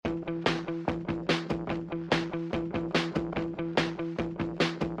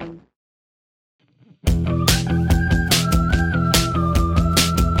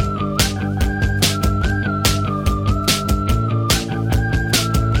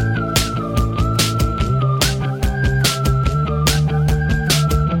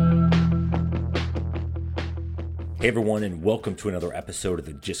everyone, and welcome to another episode of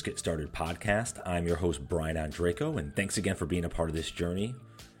the Just Get Started podcast. I'm your host, Brian Ondrako, and thanks again for being a part of this journey.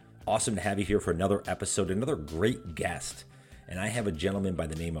 Awesome to have you here for another episode, another great guest. And I have a gentleman by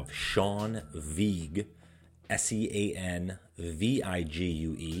the name of Sean Vigue, SeanVigue.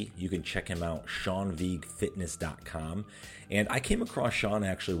 You can check him out, SeanVigueFitness.com. And I came across Sean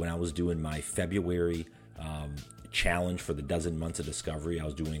actually when I was doing my February challenge for the dozen months of discovery. I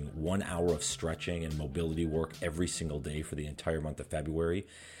was doing 1 hour of stretching and mobility work every single day for the entire month of February.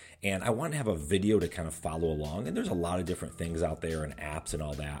 And I wanted to have a video to kind of follow along. And there's a lot of different things out there and apps and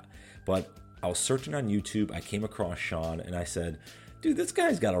all that. But I was searching on YouTube. I came across Sean and I said, dude, this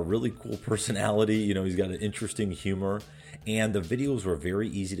guy's got a really cool personality. You know, he's got an interesting humor. And the videos were very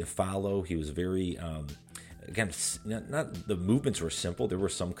easy to follow. He was very, again, not the movements were simple. There were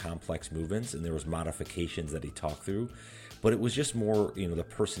some complex movements and there was modifications that he talked through. But it was just more, you know, the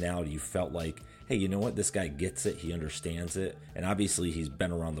personality. You felt like, hey, you know what? This guy gets it. He understands it. And obviously he's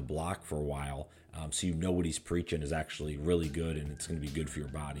been around the block for a while. So you know what he's preaching is actually really good and it's going to be good for your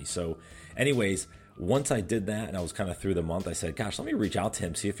body. So anyways, once I did that and I was kind of through the month, I said, gosh, let me reach out to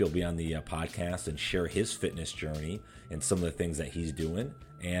him, see if he'll be on the podcast and share his fitness journey and some of the things that he's doing.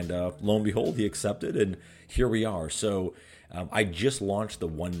 And lo and behold, he accepted, and here we are. So I just launched the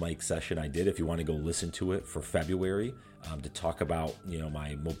one mic session I did, if you want to go listen to it, for February to talk about, you know,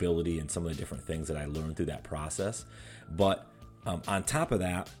 my mobility and some of the different things that I learned through that process. But on top of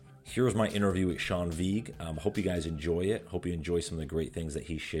that, here's my interview with Sean Vigue. Hope you guys enjoy it. Hope you enjoy some of the great things that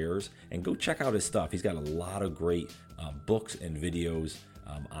he shares. And go check out his stuff. He's got a lot of great books and videos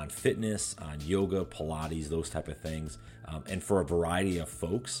on fitness, on yoga, Pilates, those type of things. And for a variety of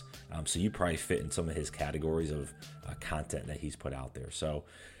folks. So you probably fit in some of his categories of content that he's put out there. So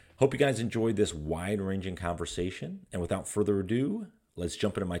hope you guys enjoyed this wide-ranging conversation. And without further ado, let's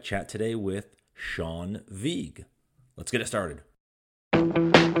jump into my chat today with Sean Vigue. Let's get it started.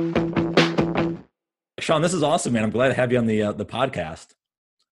 Sean, this is awesome, man. I'm glad to have you on the podcast.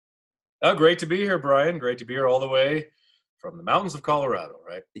 Oh, great to be here, Brian. Great to be here all the way from the mountains of Colorado,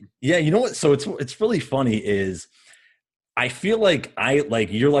 right? Yeah, you know what? So it's really funny is I feel like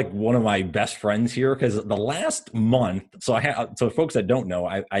you're like one of my best friends here because the last month. So folks that don't know,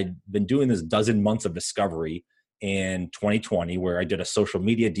 I've been doing this dozen months of discovery in 2020, where I did a social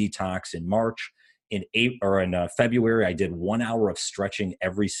media detox in March. In February, I did 1 hour of stretching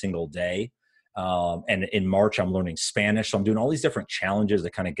every single day. And in March, I'm learning Spanish. So I'm doing all these different challenges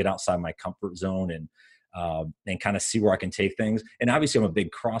to kind of get outside my comfort zone and kind of see where I can take things. And obviously I'm a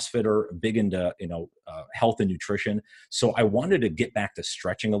big CrossFitter, big into, health and nutrition. So I wanted to get back to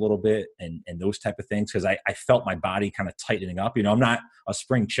stretching a little bit and those type of things. Cause I felt my body kind of tightening up. I'm not a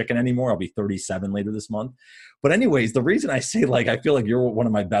spring chicken anymore. I'll be 37 later this month. But anyways, the reason I say I feel like you're one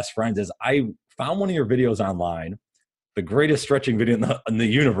of my best friends is I found one of your videos online, the greatest stretching video in the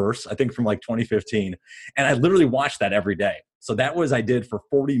universe, I think from 2015. And I literally watched that every day. So I did for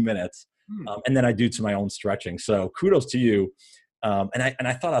 40 minutes. And then I do to my own stretching. So kudos to you. And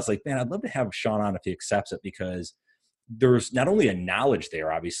I thought, I was like, man, I'd love to have Sean on if he accepts it, because there's not only a knowledge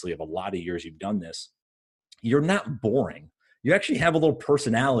there, obviously, of a lot of years you've done this. You're not boring. You actually have a little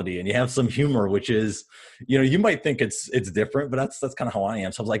personality and you have some humor, which is, you might think it's different, but that's kind of how I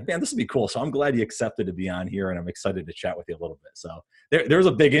am. So I was like, man, this would be cool. So I'm glad you accepted to be on here, and I'm excited to chat with you a little bit. So there's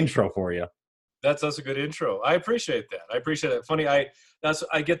a big intro for you. That's a good intro. I appreciate that. Funny, I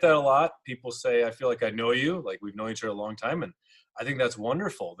get that a lot. People say, I feel like I know you, like we've known each other a long time. And I think that's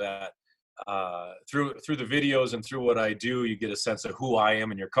wonderful that through the videos and through what I do, you get a sense of who I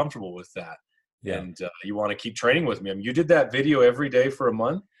am and you're comfortable with that. Yeah. And you want to keep training with me. I mean, you did that video every day for a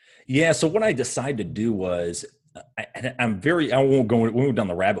month? Yeah. So what I decided to do was, I won't go down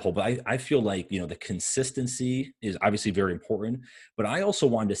the rabbit hole, but I feel like, the consistency is obviously very important, but I also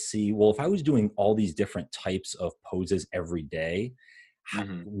wanted to see, well, if I was doing all these different types of poses every day,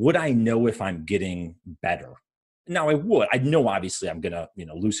 would I know if I'm getting better? Now I would. I know obviously I'm going to,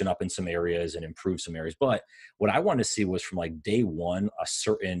 loosen up in some areas and improve some areas, but what I wanted to see was from day one, a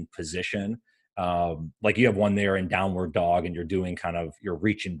certain position. Like you have one there in downward dog and you're doing you're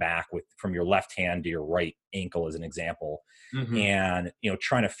reaching back from your left hand to your right ankle as an example. And,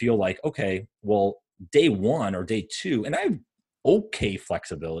 trying to feel like, okay, well, day one or day two, and I have okay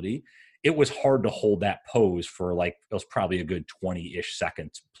flexibility. It was hard to hold that pose for it was probably a good 20-ish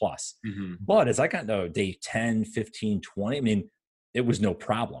seconds plus. But as I got to day 10, 15, 20, I mean, it was no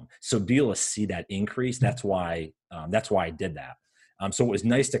problem. So be able to see that increase. That's why I did that. So it was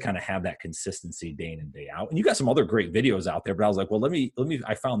nice to kind of have that consistency day in and day out. And you got some other great videos out there, but I was like, well,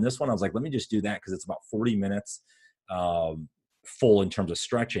 I found this one. I was like, let me just do that because it's about 40 minutes. full in terms of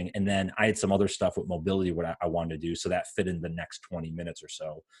stretching. And then I had some other stuff with mobility, what I wanted to do. So that fit in the next 20 minutes or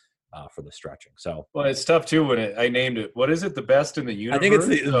so for the stretching. So, well, it's tough too when I named it. What is it? The best in the I think universe?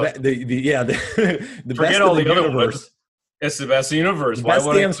 it's the best Forget all in the the other universe. ones. It's the best in the universe. The Why best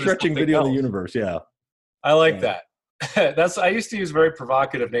would I damn do stretching something video in else? the universe. Yeah. I like Yeah. that. I used to use very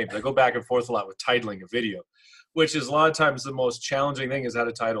provocative names. I go back and forth a lot with titling a video, which is a lot of times the most challenging thing is how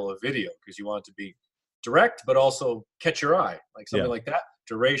to title a video, because you want it to be direct but also catch your eye, like something Yeah. like that.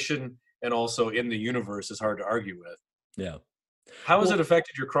 Duration and also in the universe is hard to argue with. Yeah. How has Well, it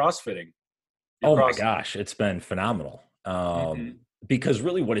affected your crossfitting? Your oh my cross. gosh, it's been phenomenal. Hmm. Because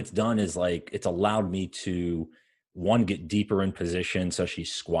really what it's done is like it's allowed me to one get deeper in position, especially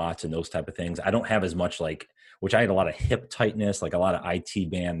squats and those type of things. I don't have as much like which I had a lot of hip tightness, like a lot of IT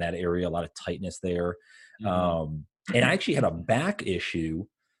band that area, a lot of tightness there. Hmm. And I actually had a back issue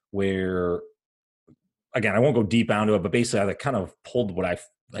where again, I won't go deep onto it, but basically I kind of pulled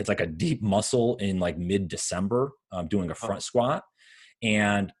it's like a deep muscle in like mid-December, doing a Oh, front squat.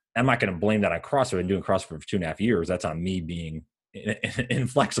 And I'm not going to blame that on CrossFit. I've been doing CrossFit for 2.5 years. That's on me being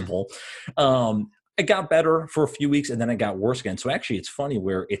inflexible. It got better for a few weeks and then it got worse again. So actually it's funny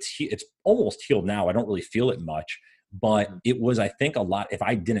where it's almost healed now. I don't really feel it much, but mhm. it was, I think a lot, if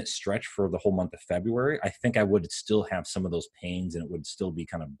I didn't stretch for the whole month of February, I think I would still have some of those pains and it would still be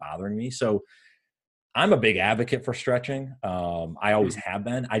kind of bothering me. So I'm a big advocate for stretching. I always Mhm. have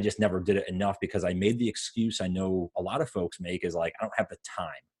been. I just never did it enough because I made the excuse I know a lot of folks make is like, I don't have the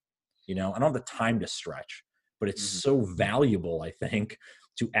time. I don't have the time to stretch, but it's Mhm. so valuable, I think,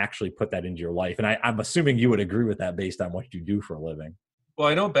 to actually put that into your life. And I'm assuming you would agree with that based on what you do for a living. Well,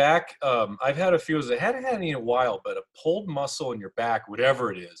 I know back, I've had a few, I hadn't had any in a while, but a pulled muscle in your back,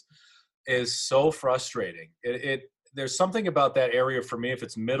 whatever it is so frustrating. There's something about that area for me. If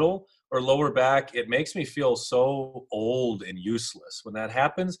it's middle or lower back, it makes me feel so old and useless when that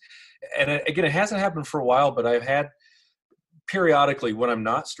happens. And again, it hasn't happened for a while, but I've had periodically when I'm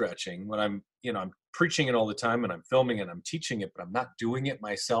not stretching, when I'm preaching it all the time and I'm filming and I'm teaching it, but I'm not doing it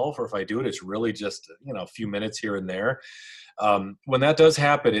myself. Or if I do it, it's really just, a few minutes here and there. When that does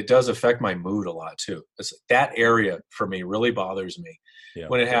happen, it does affect my mood a lot too. That area for me really bothers me Yeah.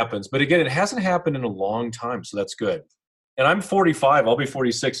 when it happens. But again, it hasn't happened in a long time, so that's good. And I'm 45. I'll be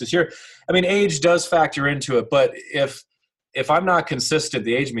 46 this year. I mean, age does factor into it, but if I'm not consistent,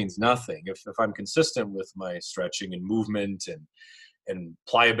 the age means nothing. If I'm consistent with my stretching and movement and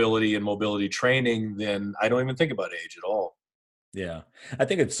pliability and mobility training, then I don't even think about age at all. Yeah. I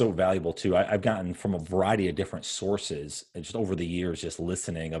think it's so valuable too. I've gotten from a variety of different sources just over the years, just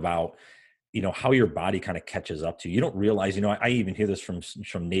listening about, how your body kind of catches up to you. You don't realize, I even hear this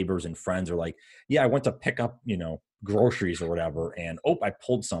from neighbors and friends are like, yeah, I went to pick up, groceries or whatever. And, oh, I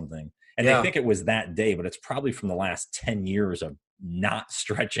pulled something. And they Yeah, think it was that day, but it's probably from the last 10 years of not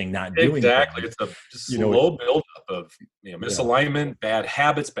stretching, not doing exactly. things, It's a you know, slow buildup of yeah. misalignment, bad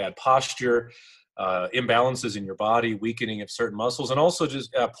habits, bad posture, imbalances in your body, weakening of certain muscles, and also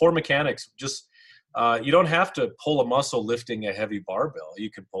just poor mechanics. Just you don't have to pull a muscle lifting a heavy barbell.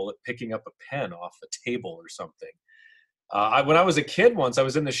 You can pull it picking up a pen off a table or something. When I was a kid once, I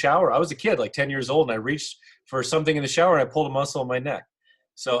was in the shower. I was a kid, like 10 years old, and I reached for something in the shower and I pulled a muscle in my neck.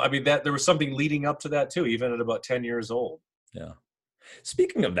 So, I mean, that there was something leading up to that too, even at about 10 years old. Yeah.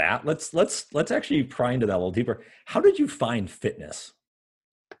 Speaking of that, let's actually pry into that a little deeper. How did you find fitness?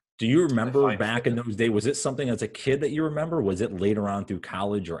 Do you I remember find back in fitness. those days? Was it something as a kid that you remember? Was it later on through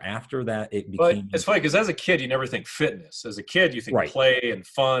college or after that it But became it's funny because as a kid, you never think fitness. As a kid, you think right? play and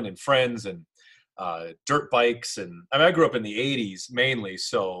fun and friends and dirt bikes. And I mean, I grew up in the 80s mainly.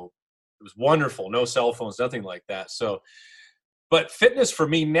 So it was wonderful. No cell phones, nothing like that. So, but fitness for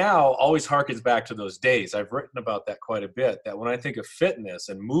me now always harkens back to those days. I've written about that quite a bit. That when I think of fitness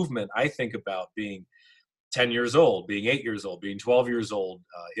and movement, I think about being 10 years old, being 8 years old, being 12 years old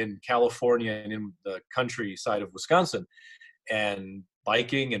in California and in the countryside of Wisconsin, and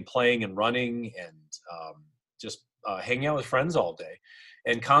biking and playing and running and just hanging out with friends all day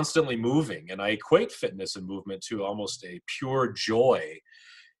and constantly moving. And I equate fitness and movement to almost a pure joy,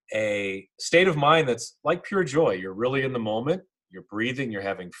 a state of mind that's like pure joy. You're really in the moment, you're breathing, you're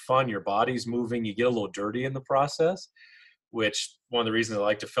having fun, your body's moving, you get a little dirty in the process, which one of the reasons I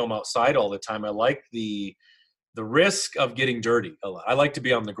like to film outside all the time. I like the risk of getting dirty a lot. I like to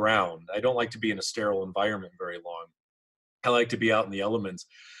be on the ground. I don't like to be in a sterile environment very long. I like to be out in the elements.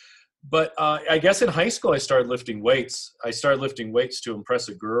 But I guess in high school, I started lifting weights. I started lifting weights to impress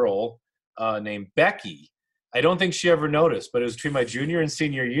a girl named Becky. I don't think she ever noticed, but it was between my junior and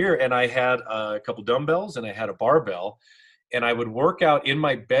senior year, and I had a couple dumbbells and I had a barbell, and I would work out in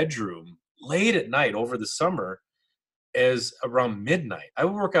my bedroom late at night over the summer as around midnight. I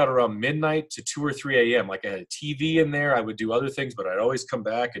would work out around midnight to 2 or 3 a.m. Like I had a TV in there. I would do other things, but I'd always come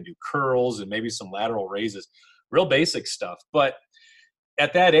back and do curls and maybe some lateral raises, real basic stuff. But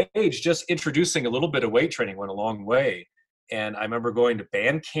at that age, just introducing a little bit of weight training went a long way. And I remember going to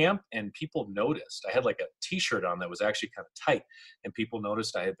band camp and people noticed. I had like a t-shirt on that was actually kind of tight, and people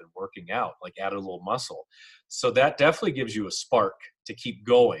noticed I had been working out, like added a little muscle. So that definitely gives you a spark to keep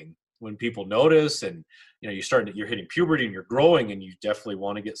going when people notice, and you're hitting puberty and you're growing, and you definitely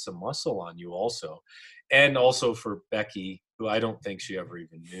want to get some muscle on you also. And also for Becky, who I don't think she ever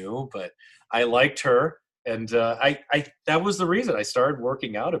even knew, but I liked her. And I that was the reason I started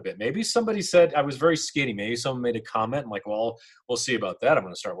working out a bit. Maybe somebody said I was very skinny. Maybe someone made a comment. I'm like, well, we'll see about that. I'm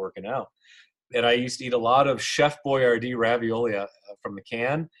going to start working out. And I used to eat a lot of Chef Boyardee ravioli from the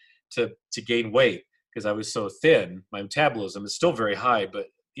can to gain weight because I was so thin. My metabolism is still very high, but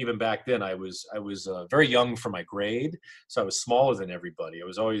even back then I was very young for my grade, so I was smaller than everybody. I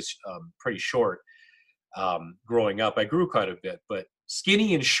was always pretty short growing up. I grew quite a bit, but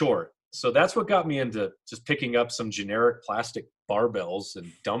skinny and short. So that's what got me into just picking up some generic plastic barbells and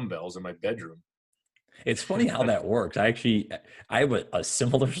dumbbells in my bedroom. It's funny how that works. I have a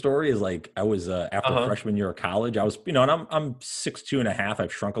similar story. Is like I was after freshman year of college, I was, and I'm 6'2.5".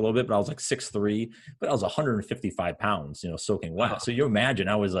 I've shrunk a little bit, but I was like 6'3", but I was 155 pounds, soaking wet. So you imagine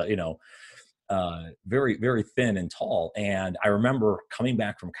I was, very, very thin and tall. And I remember coming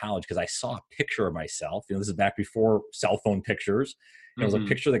back from college because I saw a picture of myself. This is back before cell phone pictures. It was a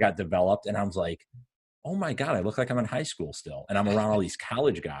picture that got developed, and I was like, oh my God, I look like I'm in high school still. And I'm around all these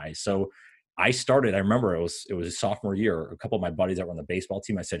college guys. So I remember it was a sophomore year. A couple of my buddies that were on the baseball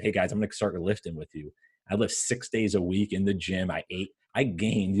team, I said, hey guys, I'm going to start lifting with you. I lift 6 days a week in the gym. I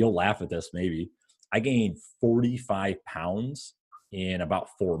gained, you'll laugh at this maybe, I gained 45 pounds in about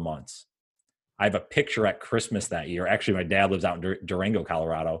 4 months. I have a picture at Christmas that year. Actually, my dad lives out in Durango,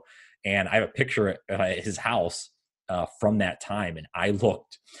 Colorado. And I have a picture at his house from that time, and I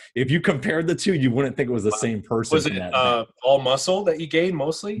looked. If you compared the two, you wouldn't think it was the same person. Was it all muscle that you gained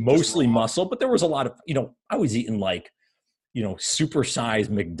mostly? Mostly muscle, but there was a lot of, I was eating like,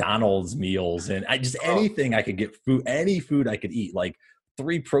 supersized McDonald's meals, and anything I could get any food I could eat, like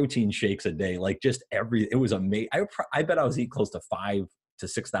 3 protein shakes a day, like just it was amazing. I bet I was eating close to 5,000 to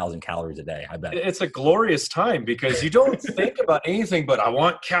 6,000 calories a day. I bet. It's a glorious time because you don't think about anything but I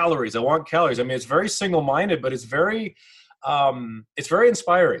want calories. I want calories. I mean, it's very single-minded, but it's very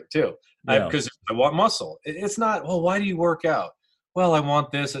inspiring too. Because I want muscle. It's not, well, why do you work out? Well, I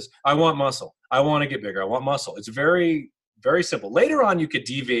want this. I want muscle. I want to get bigger. I want muscle. It's very, very simple. Later on, you could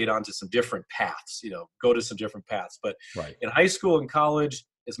deviate onto some different paths, go to some different paths. But in high school and college,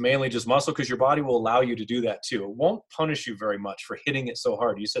 it's mainly just muscle because your body will allow you to do that too. It won't punish you very much for hitting it so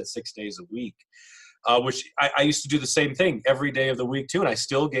hard. You said 6 days a week, which I used to do the same thing every day of the week too, and I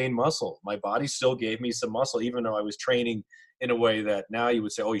still gained muscle. My body still gave me some muscle, even though I was training in a way that now you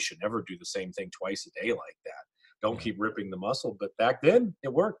would say, oh, you should never do the same thing twice a day like that. Don't keep ripping the muscle. But back then,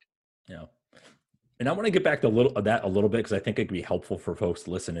 it worked. Yeah. And I want to get back to a little bit because I think it could be helpful for folks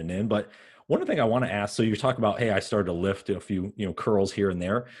listening in. But one thing I want to ask, so you're talking about, hey, I started to lift a few, curls here and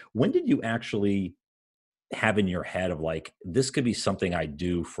there. When did you actually have in your head of like, this could be something I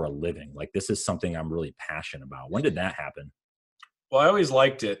do for a living? Like, this is something I'm really passionate about. When did that happen? Well, I always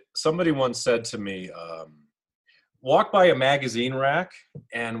liked it. Somebody once said to me, walk by a magazine rack,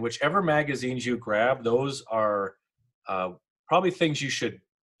 and whichever magazines you grab, those are probably things you should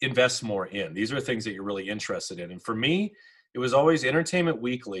invest more in. These are things that you're really interested in. And for me, it was always Entertainment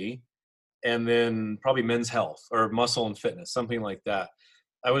Weekly, and then probably Men's Health or Muscle and Fitness, something like that.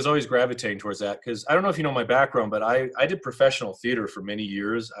 I was always gravitating towards that because I don't know if you know my background, but I did professional theater for many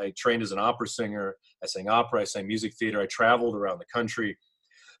years. I trained as an opera singer. I sang opera. I sang music theater. I traveled around the country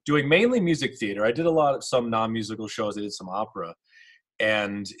doing mainly music theater. I did some non-musical shows. I did some opera.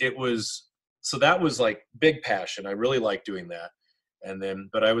 And that was like big passion. I really liked doing that.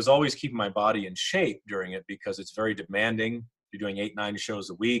 But I was always keeping my body in shape during it because it's very demanding. You're doing 8-9 shows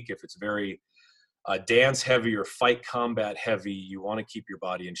a week. If it's very dance heavy or fight combat heavy, you want to keep your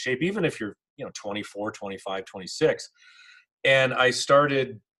body in shape, even if you're 24, 25, 26. And I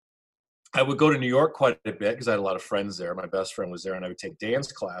would go to New York quite a bit because I had a lot of friends there. My best friend was there, and I would take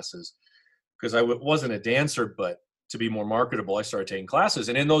dance classes because I wasn't a dancer, but to be more marketable, I started taking classes.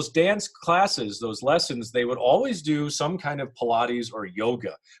 And in those dance classes, those lessons, they would always do some kind of Pilates or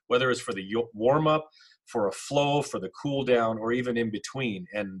yoga, whether it's for the warm up, for a flow, for the cool down, or even in between.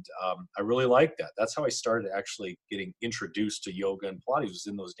 And I really liked that. That's how I started actually getting introduced to yoga and Pilates, was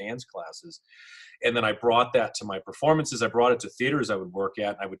in those dance classes. And then I brought that to my performances. I brought it to theaters I would work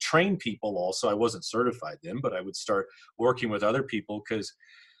at. I would train people also. I wasn't certified then, but I would start working with other people because,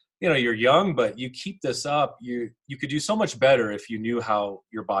 you know, you're young, but you keep this up. You could do so much better if you knew how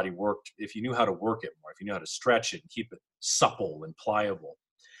your body worked, if you knew how to work it more, if you knew how to stretch it and keep it supple and pliable.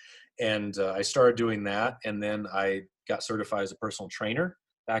 And I started doing that. And then I got certified as a personal trainer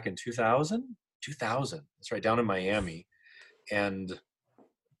back in 2000. That's right, down in Miami. And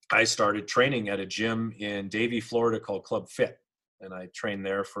I started training at a gym in Davie, Florida called Club Fit. And I trained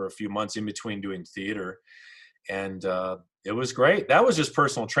there for a few months in between doing theater. And it was great. That was just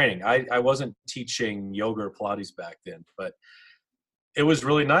personal training. I wasn't teaching yoga or Pilates back then, but it was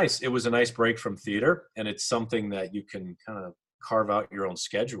really nice. It was a nice break from theater. And it's something that you can kind of carve out your own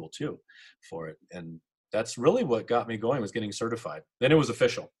schedule too for it. And that's really what got me going, was getting certified. Then it was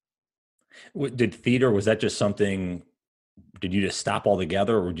official. Did theater, was that just something, did you just stop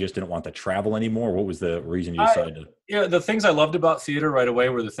altogether, or just didn't want to travel anymore? What was the reason you decided to? Yeah, the things I loved about theater right away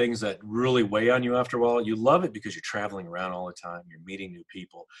were the things that really weigh on you after a while. You love it because you're traveling around all the time. You're meeting new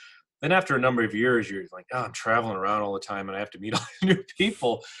people. Then after a number of years, you're like, oh, I'm traveling around all the time and I have to meet all these new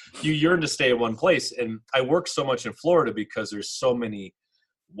people. You yearn to stay in one place. And I work so much in Florida because there's so many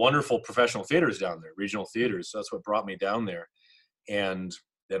wonderful professional theaters down there, regional theaters. So that's what brought me down there. And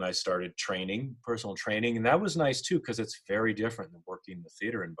then I started training, personal training. And that was nice too, because it's very different than working in the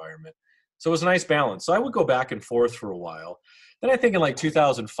theater environment. So it was a nice balance. So I would go back and forth for a while. Then I think in like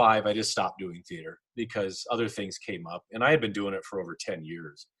 2005, I just stopped doing theater because other things came up. And I had been doing it for over 10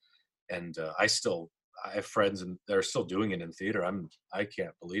 years. And I have friends that are still doing it in theater. I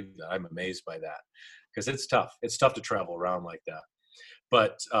can't believe that. I'm amazed by that because it's tough. It's tough to travel around like that.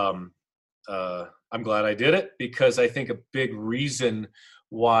 But I'm glad I did it, because I think a big reason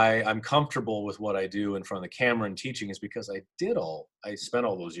why I'm comfortable with what I do in front of the camera and teaching is because I spent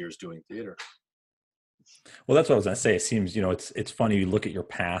all those years doing theater. Well, that's what I was going to say. It seems, it's funny. You look at your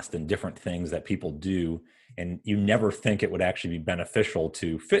past and different things that people do, and you never think it would actually be beneficial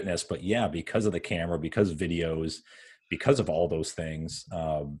to fitness. But yeah, because of the camera, because of videos, because of all those things,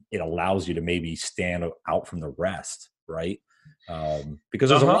 it allows you to maybe stand out from the rest, right? Because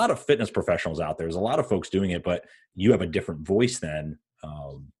there's a lot of fitness professionals out there. There's a lot of folks doing it, but you have a different voice than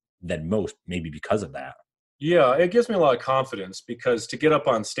most, maybe because of that. Yeah, it gives me a lot of confidence, because to get up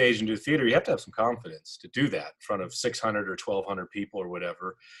on stage and do theater, you have to have some confidence to do that in front of 600 or 1,200 people or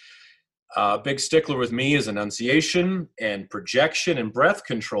whatever. Big stickler with me is enunciation and projection and breath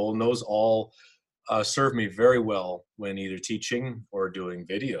control, and those all serve me very well when either teaching or doing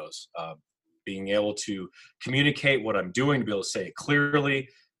videos. Being able to communicate what I'm doing, to be able to say it clearly,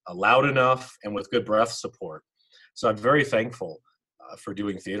 loud enough, and with good breath support. So I'm very thankful for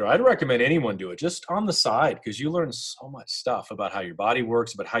doing theater. I'd recommend anyone do it just on the side, because you learn so much stuff about how your body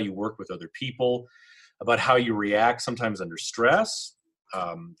works, about how you work with other people, about how you react sometimes under stress,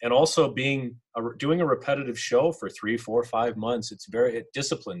 and also doing a repetitive show for 3, 4, 5 months. It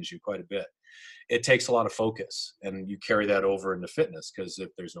disciplines you quite a bit. It takes a lot of focus, and you carry that over into fitness, because if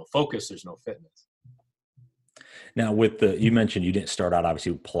there's no focus, there's no fitness. Now, you mentioned you didn't start out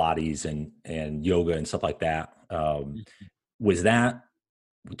obviously with Pilates and yoga and stuff like that.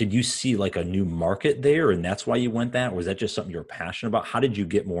 Did you see like a new market there, and that's why you went that? Or was that just something you're passionate about? How did you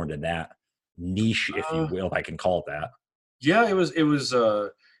get more into that niche, if you will, if I can call it that? Yeah, it was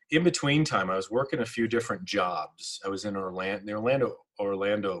in between time. I was working a few different jobs. I was in Orlando,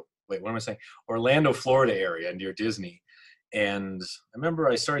 Florida area near Disney. And I remember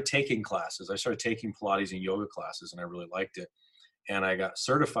I started taking classes. I started taking Pilates and yoga classes, and I really liked it. And I got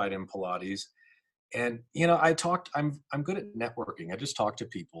certified in Pilates. And, I'm good at networking. I just talk to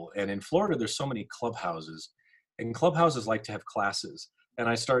people. And in Florida, there's so many clubhouses, and clubhouses like to have classes. And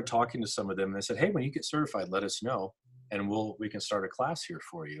I started talking to some of them, and they said, hey, when you get certified, let us know, and we can start a class here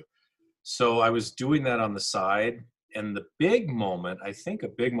for you. So I was doing that on the side. And a big moment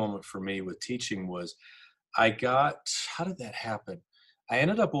for me with teaching was how did that happen? I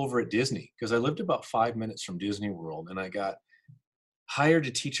ended up over at Disney, because I lived about 5 minutes from Disney World, and I got hired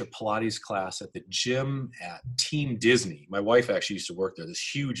to teach a Pilates class at the gym at Team Disney. My wife actually used to work there,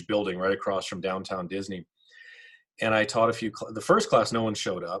 this huge building right across from downtown Disney. And I taught the first class, no one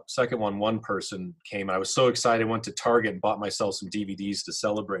showed up. Second one person came. I was so excited. I went to Target and bought myself some DVDs to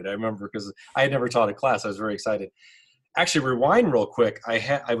celebrate. I remember, because I had never taught a class. I was very excited. Actually, rewind real quick.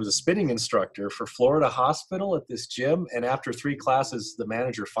 I was a spinning instructor for Florida Hospital at this gym. And after 3 classes, the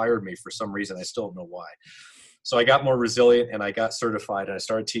manager fired me for some reason. I still don't know why. So I got more resilient, and I got certified, and I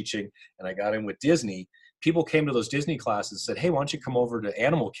started teaching, and I got in with Disney. people came to those Disney classes and said, hey, why don't you come over to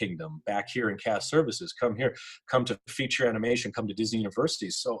Animal Kingdom back here in cast services? Come here, come to feature animation, come to Disney University.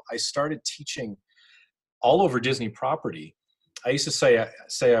 So I started teaching all over Disney property. I used to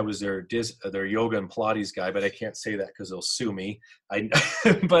say I was their yoga and Pilates guy, but I can't say that because they'll sue me.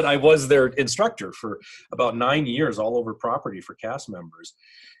 But I was their instructor for about 9 years all over property for cast members.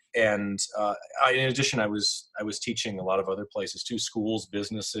 And in addition, I was teaching a lot of other places too: schools,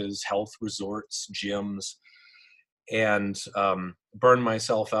 businesses, health resorts, gyms, and burned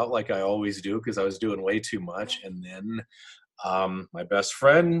myself out like I always do because I was doing way too much. And then my best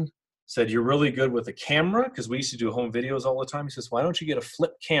friend said, you're really good with a camera, because we used to do home videos all the time. He says, why don't you get a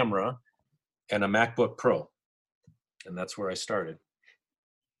flip camera and a MacBook Pro? And that's where I started.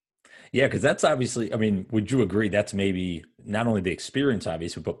 Yeah, because that's obviously, I mean, would you agree that's maybe not only the experience,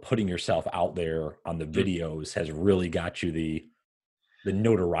 obviously, but putting yourself out there on the videos has really got you the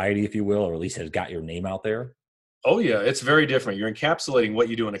notoriety, if you will, or at least has got your name out there? Oh, yeah. It's very different. You're encapsulating what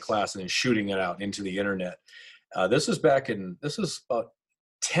you do in a class and then shooting it out into the internet. This is about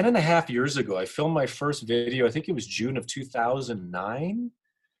 10 and a half years ago. I filmed my first video. I think it was June of 2009.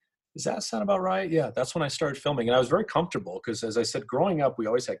 Does that sound about right? Yeah, that's when I started filming. And I was very comfortable because, as I said, growing up, we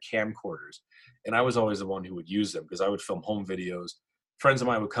always had camcorders. And I was always the one who would use them because I would film home videos. Friends of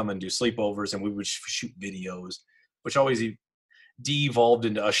mine would come and do sleepovers and we would shoot videos, which always de-evolved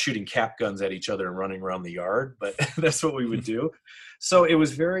into us shooting cap guns at each other and running around the yard. But that's what we would do. So it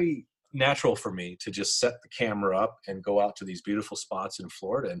was very natural for me to just set the camera up and go out to these beautiful spots in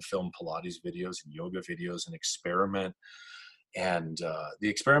Florida and film Pilates videos and yoga videos and experiment. And the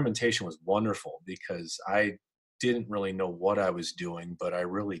experimentation was wonderful because I didn't really know what I was doing, but I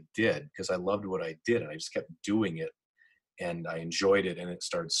really did because I loved what I did. And I just kept doing it and I enjoyed it. And it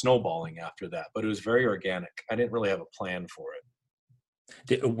started snowballing after that, but it was very organic. I didn't really have a plan for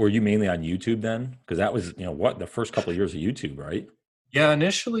it. Were you mainly on YouTube then? Because that was, the first couple of years of YouTube, right? Yeah,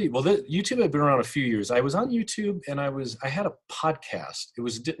 initially, well, YouTube had been around a few years. I was on YouTube and I had a podcast. It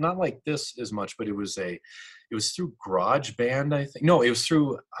was not like this as much, but it was through GarageBand, I think. No, it was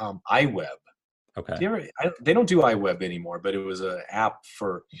through iWeb. Okay. They don't do iWeb anymore, but it was an app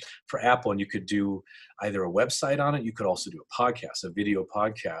for Apple, and you could do either a website on it. You could also do a podcast, a video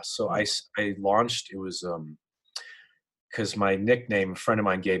podcast. So I launched, it was, because my nickname a friend of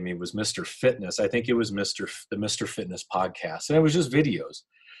mine gave me was Mr. Fitness. I think it was the Mr. Fitness podcast. And it was just videos.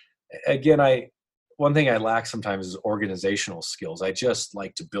 Again, one thing I lack sometimes is organizational skills. I just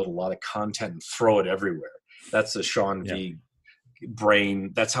like to build a lot of content and throw it everywhere. That's the Sean V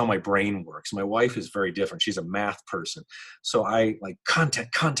brain. That's how my brain works. My wife is very different. She's a math person. So I like content,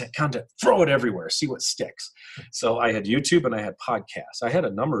 throw it everywhere, see what sticks. So I had YouTube and I had podcasts. I had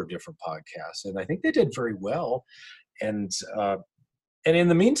a number of different podcasts and I think they did very well. And in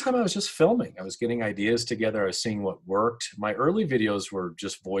the meantime, I was just filming. I was getting ideas together. I was seeing what worked. My early videos were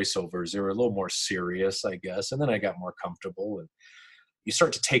just voiceovers. They were a little more serious, I guess. And then I got more comfortable. And you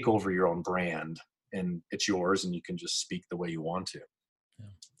start to take over your own brand. And it's yours, and you can just speak the way you want to.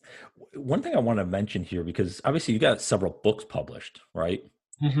 Yeah. One thing I want to mention here, because obviously you got several books published, right?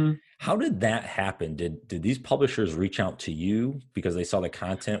 Mm-hmm. How did that happen? Did these publishers reach out to you because they saw the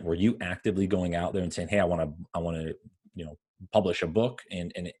content? Were you actively going out there and saying, "Hey, I want to, publish a book,"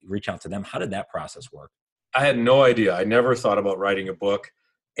 and reach out to them? How did that process work? I had no idea. I never thought about writing a book,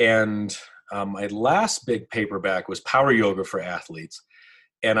 and my last big paperback was Power Yoga for Athletes.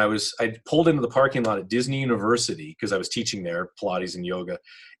 And I pulled into the parking lot at Disney University because I was teaching there, Pilates and yoga.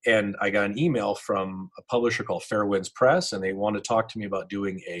 And I got an email from a publisher called Fair Winds Press, and they wanted to talk to me about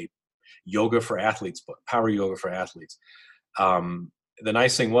doing a yoga for athletes book, Power Yoga for Athletes. The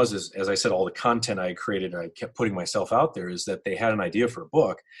nice thing was, as I said, all the content I created, I kept putting myself out there, is that they had an idea for a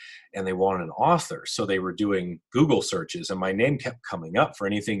book and they wanted an author. So they were doing Google searches and my name kept coming up for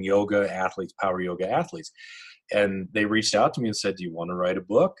anything yoga, athletes, Power Yoga, athletes. And they reached out to me and said, do you want to write a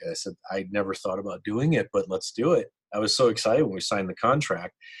book? I said, I'd never thought about doing it, but let's do it. I was so excited when we signed the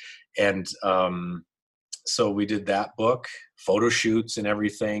contract. And so we did that book, photo shoots and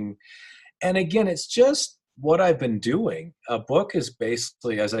everything. And again, it's just what I've been doing. A book is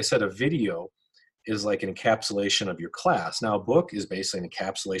basically, as I said, a video is like an encapsulation of your class. Now, a book is basically an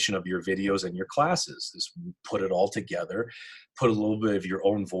encapsulation of your videos and your classes. Just put it all together, put a little bit of your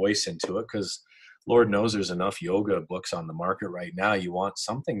own voice into it, because Lord knows there's enough yoga books on the market right now. You want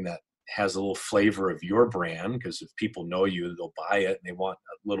something that has a little flavor of your brand, because if people know you, they'll buy it, and they want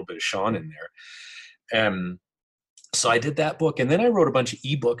a little bit of Sean in there. So I did that book, and then I wrote a bunch of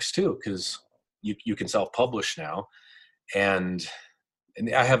ebooks too, because you can self-publish now. And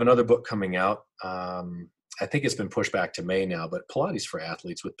I have another book coming out I think it's been pushed back to May now, but Pilates for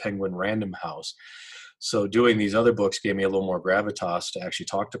Athletes with Penguin Random House. So doing these other books gave me a little more gravitas to actually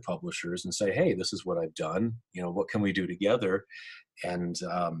talk to publishers and say, hey, this is what I've done. What can we do together? And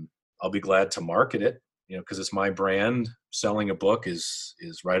I'll be glad to market it, because it's my brand. Selling a book is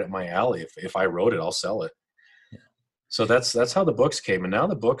right up my alley. If I wrote it, I'll sell it. Yeah. So that's how the books came. And now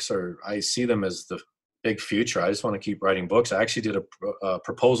the books I see them as the big future. I just want to keep writing books. I actually did a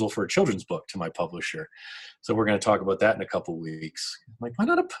proposal for a children's book to my publisher. So we're going to talk about that in a couple of weeks. I'm like, why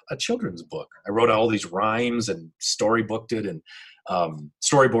not a children's book? I wrote all these rhymes and storybooked it and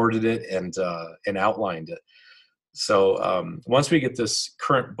storyboarded it and outlined it. So once we get this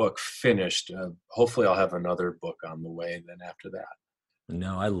current book finished, hopefully I'll have another book on the way then after that.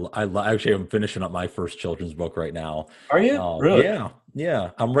 No, actually, I'm finishing up my first children's book right now. Are you? Really? Yeah.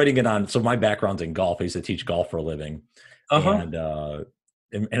 I'm writing it on. So my background's in golf. I used to teach golf for a living, and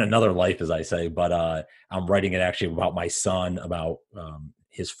in another life, as I say. But I'm writing it actually about my son, about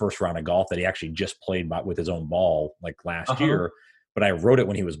his first round of golf that he actually just played with his own ball like last year. But I wrote it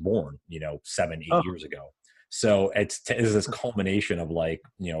when he was born, 7-8 years ago. So it's this culmination of like,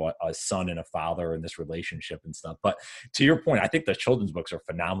 a son and a father and this relationship and stuff. But to your point, I think the children's books are a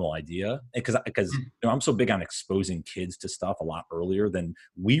phenomenal idea because I'm so big on exposing kids to stuff a lot earlier than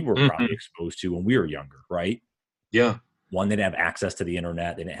we were probably exposed to when we were younger, right? Yeah. One, they didn't have access to the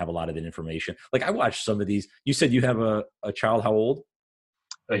internet. They didn't have a lot of the information. Like I watched some of these. You said you have a child. How old?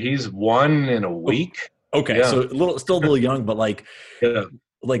 He's 1 in a week. Okay. Yeah. So still a little young, but like, yeah.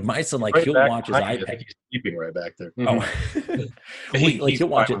 Like my son, like right he'll watch his iPad. He's sleeping right back there. Oh, he'll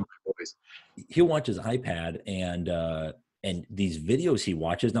watch it. He'll watch his iPad and these videos he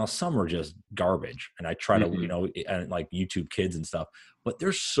watches. Now some are just garbage, and I try to and like YouTube Kids and stuff. But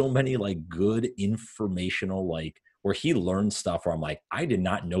there's so many like good informational like where he learns stuff where I'm like, I did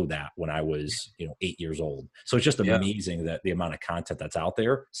not know that when I was 8 years old. So it's just amazing that the amount of content that's out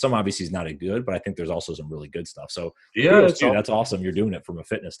there. Some obviously is not as good, but I think there's also some really good stuff. So that's awesome. You're doing it from a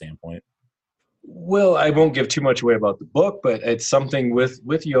fitness standpoint. Well, I won't give too much away about the book, but it's something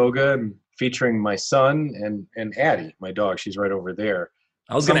with yoga and featuring my son and Addie, my dog. She's right over there.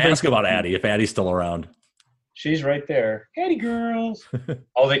 I was going to ask about Addie, if Addie's still around. She's right there. Addie girls.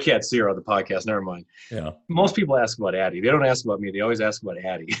 Oh, they can't see her on the podcast. Never mind. Yeah. Most people ask about Addie. They don't ask about me. They always ask about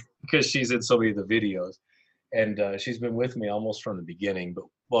Addie because she's in so many of the videos. And she's been with me almost from the beginning. But,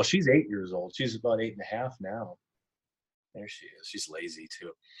 well, she's 8 years old. She's about 8.5 now. There she is. She's lazy,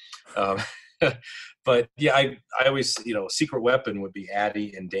 too. But, yeah, I always, secret weapon would be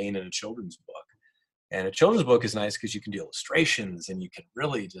Addie and Dane in a children's book. And a children's book is nice because you can do illustrations and you can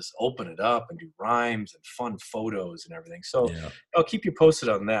really just open it up and do rhymes and fun photos and everything. So I'll keep you posted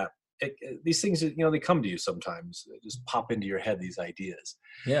on that. These things, they come to you sometimes. They just pop into your head, these ideas.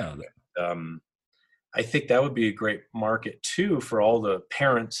 Yeah. I think that would be a great market, too, for all the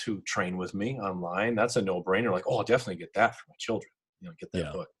parents who train with me online. That's a no-brainer. Like, I'll definitely get that for my children. Get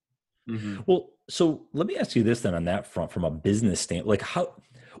that book. Mm-hmm. Well, so let me ask you this then on that front from a business standpoint. Like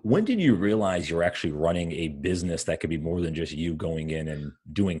when did you realize you're actually running a business that could be more than just you going in and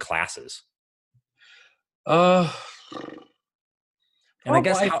doing classes? And I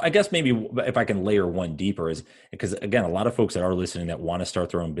guess maybe if I can layer one deeper is because again, a lot of folks that are listening that want to start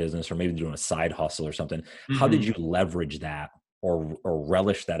their own business or maybe doing a side hustle or something. Mm-hmm. How did you leverage that or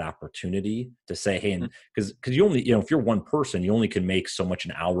relish that opportunity to say, hey, and because you only, if you're one person, you only can make so much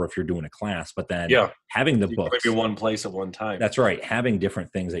an hour if you're doing a class, but then having the books, maybe one place at one time. That's right. Having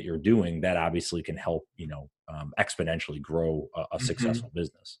different things that you're doing that obviously can help, exponentially grow a successful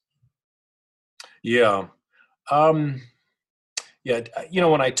business. Yeah. When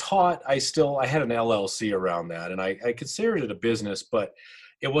I taught, I had an LLC around that and I considered it a business, but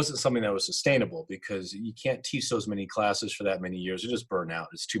it wasn't something that was sustainable because you can't teach those many classes for that many years. You just burn out.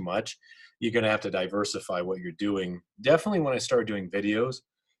 It's too much. You're going to have to diversify what you're doing. Definitely when I started doing videos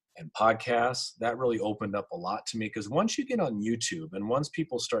and podcasts, that really opened up a lot to me because once you get on YouTube and once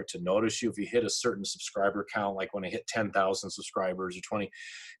people start to notice you, if you hit a certain subscriber count, like when I hit 10,000 subscribers or 20,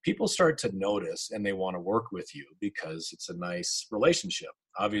 people start to notice and they want to work with you because it's a nice relationship.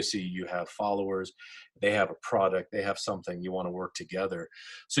 Obviously, you have followers, they have a product, they have something, you want to work together.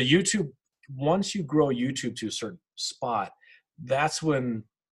 So YouTube, once you grow YouTube to a certain spot, that's when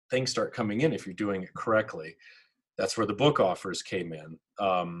things start coming in if you're doing it correctly. That's where the book offers came in.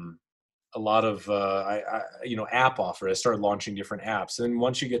 A lot of, app offers. I started launching different apps. And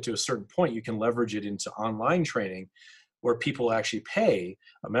once you get to a certain point, you can leverage it into online training where people actually pay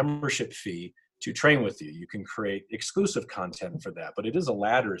a membership fee to train with you. You can create exclusive content for that, but it is a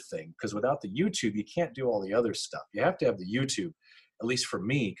ladder thing because without the YouTube, you can't do all the other stuff. You have to have the YouTube, at least for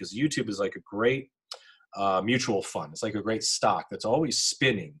me, because YouTube is like a great mutual fund. It's like a great stock that's always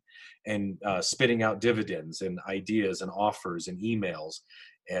spinning and spitting out dividends and ideas and offers and emails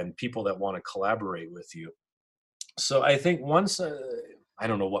and people that want to collaborate with you. So I think once, I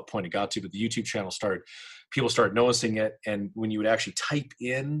don't know what point it got to, but the YouTube channel people started noticing it. And when you would actually type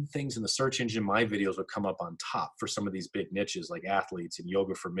in things in the search engine, my videos would come up on top for some of these big niches like athletes and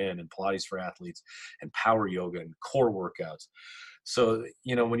yoga for men and Pilates for athletes and power yoga and core workouts. So,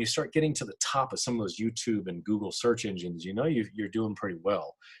 when you start getting to the top of some of those YouTube and Google search engines, you're doing pretty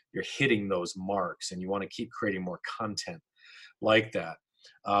well. You're hitting those marks and you want to keep creating more content like that.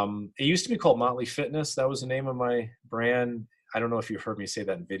 It used to be called Motley Fitness. That was the name of my brand. I don't know if you've heard me say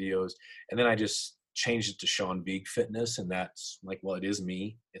that in videos. And then I just changed it to Sean Vigue Fitness. And that's like, well, it is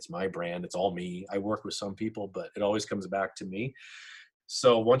me. It's my brand. It's all me. I work with some people, but it always comes back to me.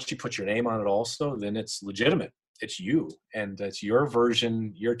 So once you put your name on it also, then it's legitimate. It's you. And it's your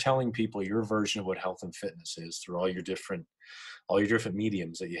version. You're telling people your version of what health and fitness is through all your different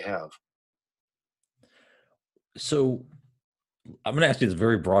mediums that you have. So I'm going to ask you this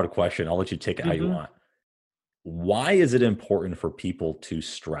very broad question. I'll let you take it how you want. Why is it important for people to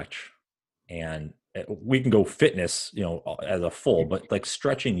stretch? And we can go fitness, as a full, but like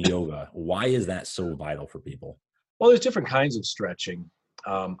stretching yoga, why is that so vital for people? Well, there's different kinds of stretching.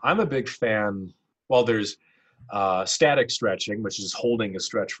 I'm a big fan. Well, there's static stretching, which is holding a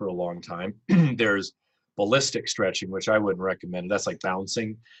stretch for a long time. There's ballistic stretching, which I wouldn't recommend. That's like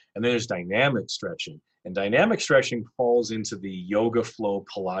bouncing. And then there's dynamic stretching. And dynamic stretching falls into the yoga flow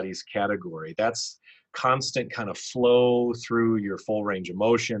Pilates category. That's constant kind of flow through your full range of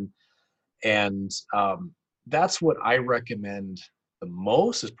motion. And that's what I recommend the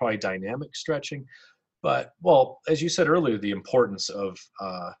most, is probably dynamic stretching. But, well, as you said earlier, the importance of,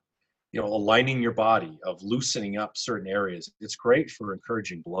 aligning your body, of loosening up certain areas. It's great for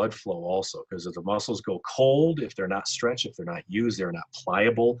encouraging blood flow also, because if the muscles go cold, if they're not stretched, if they're not used, they're not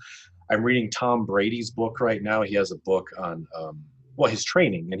pliable. I'm reading Tom Brady's book right now. He has a book on, his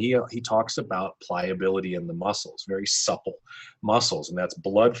training, and he talks about pliability in the muscles, very supple muscles, and that's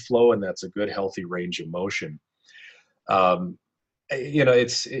blood flow, and that's a good, healthy range of motion.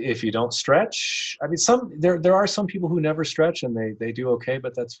 It's, if you don't stretch, I mean, there are some people who never stretch and they do okay,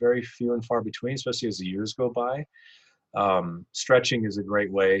 but that's very few and far between, especially as the years go by. Stretching is a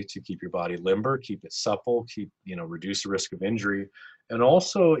great way to keep your body limber, keep it supple, reduce the risk of injury. And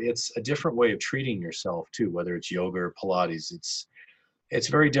also it's a different way of treating yourself too, whether it's yoga or Pilates. It's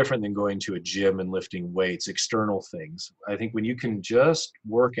very different than going to a gym and lifting weights, external things. I think when you can just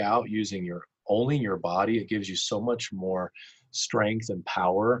work out using only your body, it gives you so much more strength and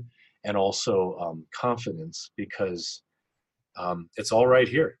power, and also confidence, because it's all right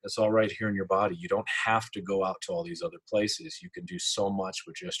here. It's all right here in your body. You don't have to go out to all these other places. You can do so much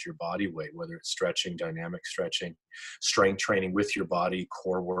with just your body weight, whether it's stretching, dynamic stretching, strength training with your body,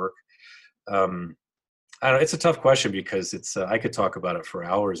 core work. I don't know, it's a tough question, because it's I could talk about it for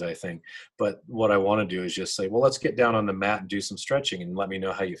hours, I think. But what I want to do is just say, well, let's get down on the mat and do some stretching, and let me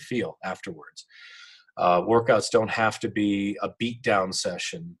know how you feel afterwards. Workouts don't have to be a beat down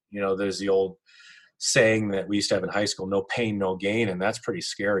session. There's the old saying that we used to have in high school, no pain, no gain. And that's pretty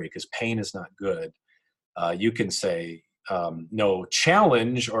scary, because pain is not good. You can say no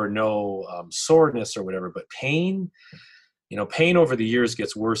challenge or no soreness or whatever, but pain, pain over the years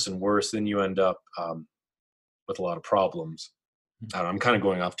gets worse and worse. Then you end up with a lot of problems. I don't know, I'm kind of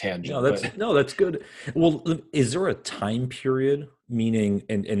going off tangent. No, that's good. Well, is there a time period? Meaning,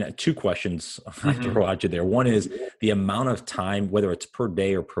 and two questions I throw at you there. One is the amount of time, whether it's per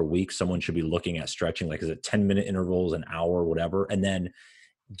day or per week, someone should be looking at stretching. Like, is it 10-minute intervals, an hour, whatever? And then,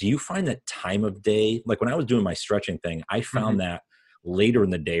 do you find that time of day? Like when I was doing my stretching thing, I found that later in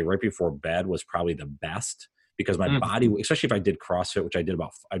the day, right before bed, was probably the best, because my body, especially if I did CrossFit, which I do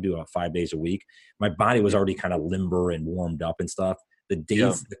about 5 days a week, my body was already kind of limber and warmed up and stuff.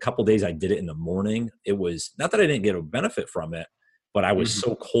 The couple days I did it in the morning, it was not that I didn't get a benefit from it, but I was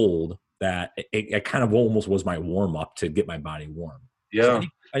so cold that it kind of almost was my warm up to get my body warm. Yeah. So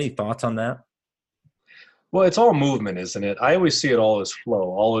any thoughts on that? Well, it's all movement, isn't it? I always see it all as flow,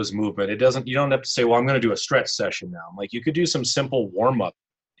 all as movement. You don't have to say, well, I'm going to do a stretch session now. Like, you could do some simple warm up,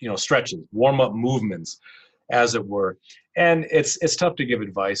 stretches, warm up movements, as it were. And it's tough to give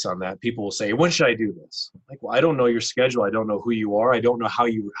advice on that. People will say, when should I do this? Like, well, I don't know your schedule. I don't know who you are. I don't know how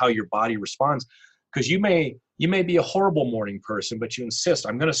your body responds. Because you may be a horrible morning person, but you insist,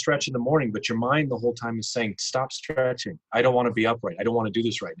 I'm going to stretch in the morning, but your mind the whole time is saying, stop stretching. I don't want to be upright. I don't want to do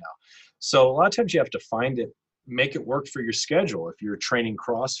this right now. So a lot of times you have to find it, make it work for your schedule. If you're training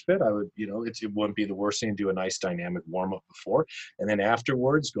CrossFit, I would, it wouldn't be the worst thing to do a nice dynamic warm up before. And then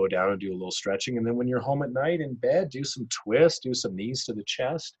afterwards, go down and do a little stretching. And then when you're home at night in bed, do some twists, do some knees to the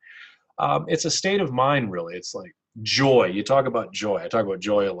chest. It's a state of mind, really. It's like joy. You talk about joy. I talk about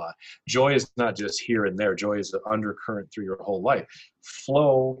joy a lot. Joy is not just here and there. Joy is an undercurrent through your whole life.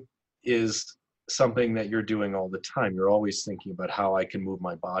 Flow is something that you're doing all the time. You're always thinking about how I can move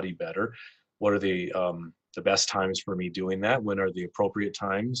my body better. What are the best times for me doing that? When are the appropriate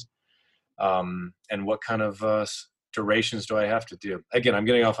times? And what kind of durations do I have to do? Again, I'm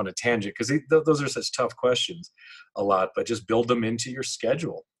getting off on a tangent because those are such tough questions a lot, but just build them into your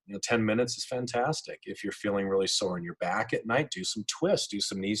schedule. 10 minutes is fantastic. If you're feeling really sore in your back at night, do some twists, do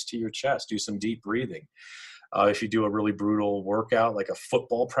some knees to your chest, do some deep breathing. If you do a really brutal workout, like a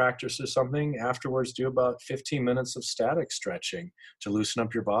football practice or something, afterwards do about 15 minutes of static stretching to loosen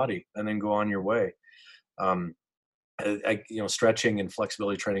up your body and then go on your way. Stretching and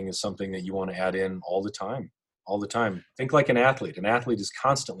flexibility training is something that you want to add in all the time. Think like an athlete. An athlete is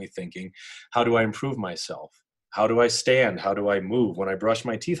constantly thinking, how do I improve myself? How do I stand? How do I move? When I brush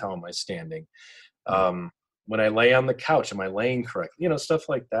my teeth, how am I standing? When I lay on the couch, am I laying correctly? Stuff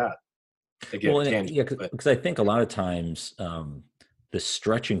like that. Again, because I think a lot of times the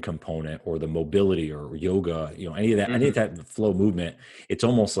stretching component or the mobility or yoga, any of that flow movement, it's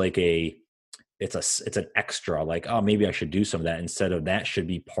almost like it's an extra, like, oh, maybe I should do some of that instead of that should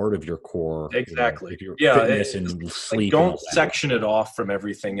be part of your core. Exactly. Your fitness and sleep. Don't section it off from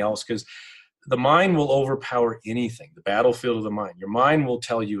everything else, because the mind will overpower anything. The battlefield of the mind. Your mind will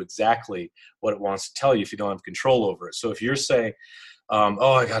tell you exactly what it wants to tell you if you don't have control over it. So if you're saying,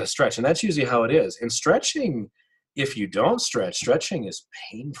 I got to stretch, and that's usually how it is. And stretching, if you don't stretch, stretching is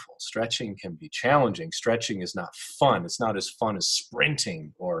painful. Stretching can be challenging. Stretching is not fun. It's not as fun as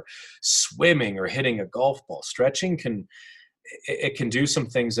sprinting or swimming or hitting a golf ball. Stretching can do some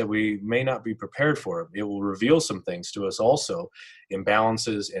things that we may not be prepared for. It will reveal some things to us also,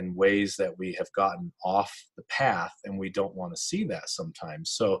 imbalances and ways that we have gotten off the path, and we don't want to see that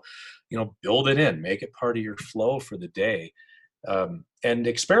sometimes. So, build it in, make it part of your flow for the day, and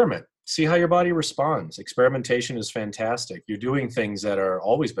experiment. See how your body responds. Experimentation is fantastic. You're doing things that are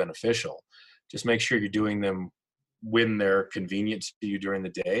always beneficial. Just make sure you're doing them when they're convenient to you during the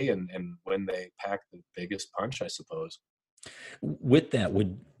day and when they pack the biggest punch, I suppose. With that,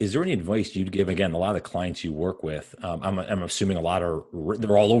 is there any advice you'd give? Again, a lot of the clients you work with, I'm assuming a lot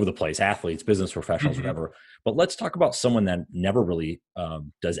they're all over the place, athletes, business professionals, whatever. But let's talk about someone that never really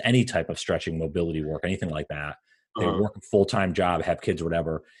does any type of stretching, mobility work, anything like that. They work a full-time job, have kids,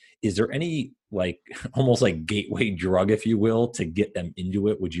 whatever. Is there any almost like gateway drug, if you will, to get them into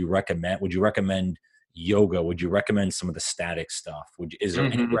it? Would you recommend yoga? Would you recommend some of the static stuff? Is there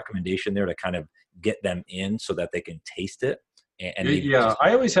any recommendation there to kind of get them in so that they can taste it?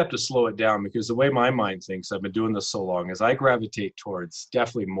 I always have to slow it down, because the way my mind thinks, I've been doing this so long, is I gravitate towards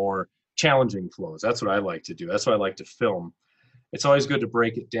definitely more challenging flows. That's what I like to do. That's what I like to film. It's always good to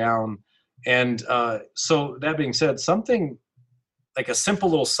break it down. And so that being said, something like a simple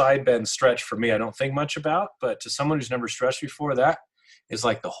little side bend stretch for me, I don't think much about, but to someone who's never stretched before, that is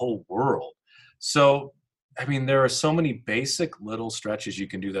like the whole world. So, there are so many basic little stretches you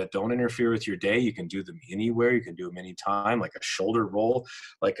can do that don't interfere with your day. You can do them anywhere. You can do them anytime, like a shoulder roll,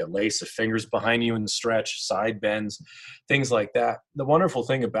 like a lace of fingers behind you and stretch, side bends, things like that. The wonderful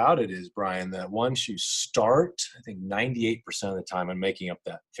thing about it is, Brian, that once you start, I think 98% of the time, I'm making up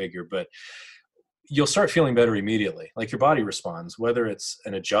that figure, but you'll start feeling better immediately. Like your body responds, whether it's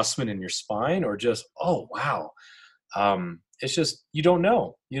an adjustment in your spine or just, oh, wow. It's just, you don't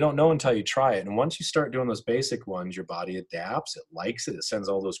know until you try it. And once you start doing those basic ones, your body adapts, it likes it, it sends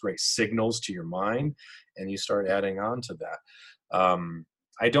all those great signals to your mind, and you start adding on to that.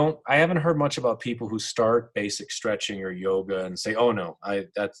 I haven't heard much about people who start basic stretching or yoga and say, oh no,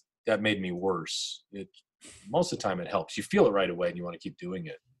 that made me worse. Most of the time it helps. You feel it right away and you want to keep doing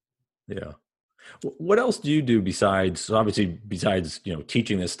it. Yeah. What else do you do besides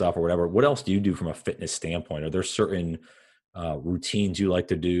teaching this stuff or whatever? What else do you do from a fitness standpoint? Are there certain routines you like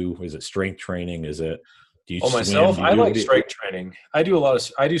to do? Is it strength training? Myself, I like strength training. I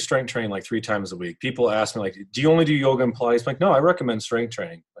do strength training like 3 times a week. People ask me, like, do you only do yoga and Pilates? I'm like, no, I recommend strength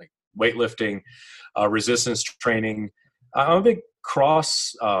training, like weightlifting, resistance training. I'm a big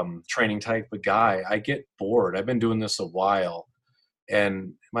cross training type of guy. I get bored. I've been doing this a while.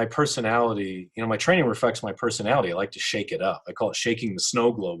 And my personality, my training reflects my personality. I like to shake it up. I call it shaking the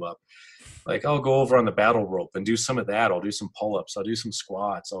snow globe up. Like, I'll go over on the battle rope and do some of that. I'll do some pull-ups. I'll do some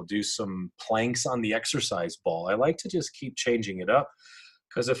squats. I'll do some planks on the exercise ball. I like to just keep changing it up,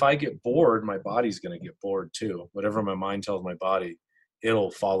 Because if I get bored, my body's going to get bored too. Whatever my mind tells my body,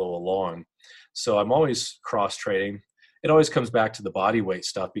 it'll follow along. So I'm always cross training. It always comes back to the body weight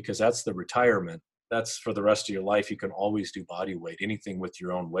stuff, because that's the retirement. That's for the rest of your life. You can always do body weight. Anything with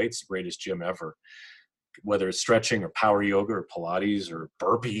your own weight's the greatest gym ever. Whether it's stretching or power yoga or Pilates or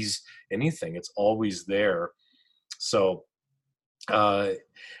burpees, anything, it's always there. So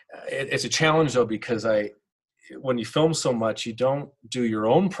it's a challenge though, because when you film so much, you don't do your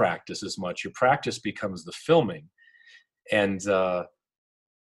own practice as much. Your practice becomes the filming. And,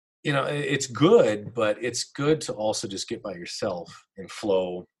 it's good, but it's good to also just get by yourself and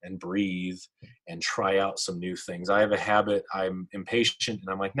flow and breathe and try out some new things. I have a habit. I'm impatient and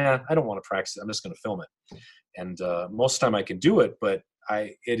I'm like, nah, I don't want to practice it. I'm just going to film it. And most of the time I can do it, but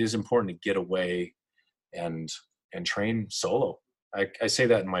it is important to get away and train solo. I say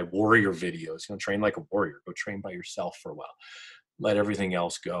that in my warrior videos, train like a warrior, go train by yourself for a while, let everything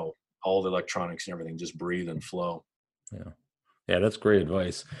else go, all the electronics and everything, just breathe and flow. Yeah, that's great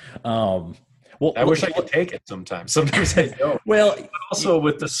advice. Well, I wish I could take it sometimes I don't. Well, but also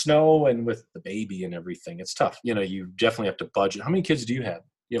with the snow and with the baby and everything, it's tough. You definitely have to budget. How many kids do you have?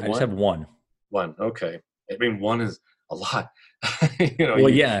 I just have one. Okay. I mean, one is a lot.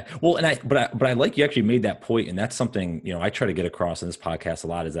 Yeah. Well, but I like you actually made that point, and that's something, I try to get across in this podcast a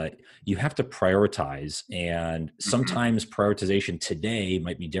lot, is that you have to prioritize, and sometimes prioritization today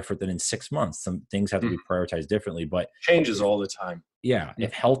might be different than in 6 months. Some things have to be prioritized differently, but changes all the time. Yeah.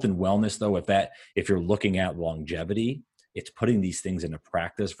 If health and wellness though, if you're looking at longevity, it's putting these things into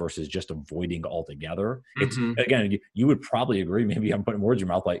practice versus just avoiding altogether. It's again, you would probably agree, maybe I'm putting words in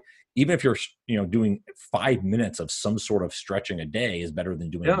your mouth, like even if you're, doing 5 minutes of some sort of stretching a day is better than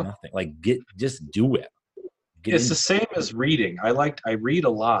doing nothing. Like just do it. It's the same as reading. I read a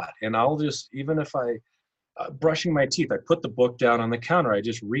lot, and I'll just, even if brushing my teeth, I put the book down on the counter, I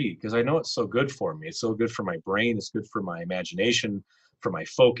just read, because I know it's so good for me. It's so good for my brain. It's good for my imagination, for my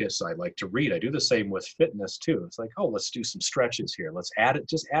focus. I like to read. I do the same with fitness too. It's like, oh, let's do some stretches here. Let's add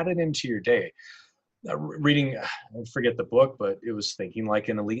it into your day. Reading, I forget the book, but it was thinking like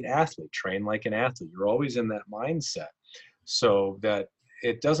an elite athlete, train like an athlete. You're always in that mindset, so that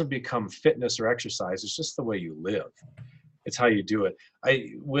it doesn't become fitness or exercise. It's just the way you live. It's how you do it.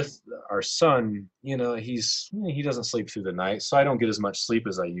 With our son, he doesn't sleep through the night, so I don't get as much sleep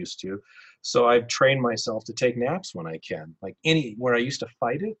as I used to. So I've trained myself to take naps when I can. Like where I used to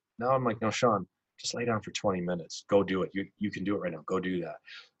fight it, now I'm like, no, Sean, just lay down for 20 minutes. Go do it. You can do it right now. Go do that.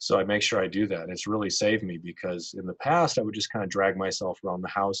 So I make sure I do that. And it's really saved me, because in the past, I would just kind of drag myself around the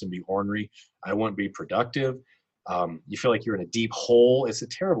house and be ornery. I wouldn't be productive. You feel like you're in a deep hole. It's a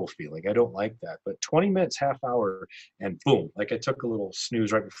terrible feeling. I don't like that. But 20 minutes, half hour, and boom, like I took a little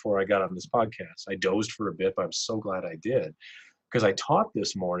snooze right before I got on this podcast. I dozed for a bit, but I'm so glad I did, because I taught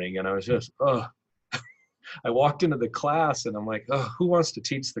this morning and I was just, I walked into the class and I'm like, who wants to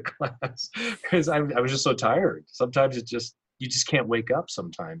teach the class? Because I was just so tired. Sometimes you just can't wake up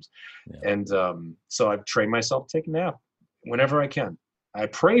sometimes. Yeah. And so I've trained myself to take a nap whenever I can. I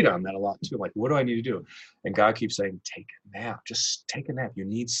prayed on that a lot too. Like, what do I need to do? And God keeps saying, take a nap. Just take a nap. You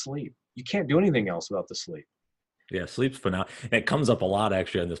need sleep. You can't do anything else without the sleep. Yeah, sleep's phenomenal. It comes up a lot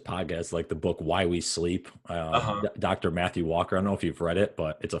actually on this podcast, like the book Why We Sleep, Dr. Matthew Walker. I don't know if you've read it,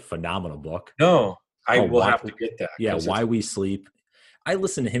 but it's a phenomenal book. No, I will have to get that. Yeah, Why We Sleep. I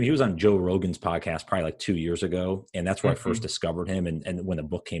listened to him. He was on Joe Rogan's podcast probably like 2 years ago, and that's where I first discovered him. And when the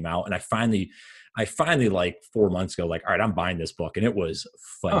book came out, and I finally like 4 months ago, like, all right, I'm buying this book, and it was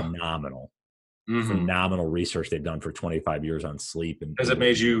phenomenal. Phenomenal research they've done for 25 years on sleep. And has it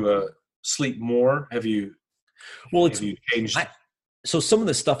made you sleep more? Have you? Well, have you changed? So some of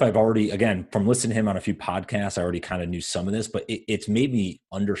the stuff I've already, again, from listening to him on a few podcasts, I already kind of knew some of this, but it's made me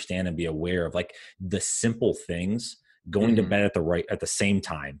understand and be aware of like the simple things. Going to bed at the same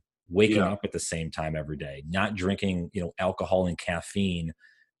time, waking up at the same time every day, not drinking, alcohol and caffeine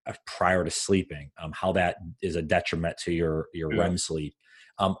prior to sleeping, how that is a detriment to your REM sleep.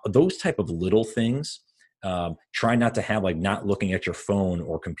 Those type of little things. Try not to have not looking at your phone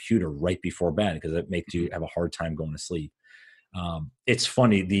or computer right before bed, because it makes you have a hard time going to sleep. It's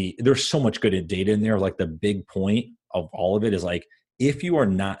funny. There's so much good data in there. Like the big point of all of it is like, if you are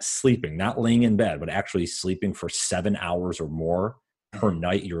not sleeping, not laying in bed, but actually sleeping for 7 hours or more per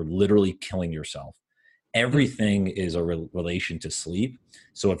night, you're literally killing yourself. Everything is a relation to sleep.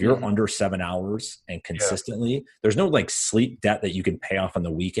 So if you're under 7 hours and consistently, there's no sleep debt that you can pay off on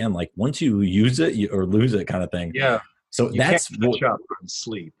the weekend. Like once you use it or lose it kind of thing. Yeah. So you that's can't catch up on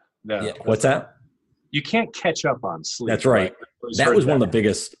sleep. No, what's that? you can't catch up on sleep. That's right. That was one of the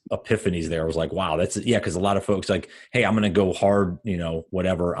biggest epiphanies there. I was like, wow, that's, yeah. Cause a lot of folks like, hey, I'm going to go hard,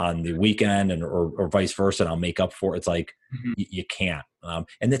 whatever on the weekend or vice versa. And I'll make up for it. It's like, you can't.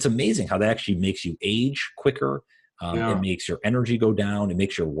 And it's amazing how that actually makes you age quicker. It makes your energy go down. It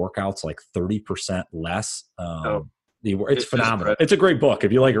makes your workouts like 30% less. It's phenomenal. It's a great book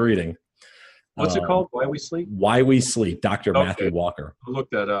if you like reading. What's it called? Why We Sleep? Why We Sleep, Dr. Matthew Walker. I'll look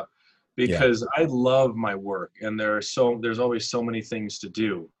that up because I love my work, and there's always so many things to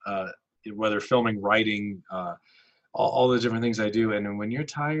do, whether filming, writing, all the different things I do. And when you're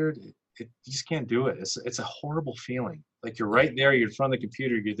tired, you just can't do it. It's a horrible feeling. Like you're right there, you're in front of the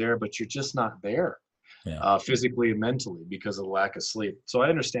computer, you're there, but you're just not there. Physically and mentally because of the lack of sleep. So I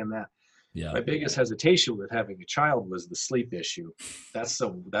understand that. Yeah. My biggest hesitation with having a child was the sleep issue. That's the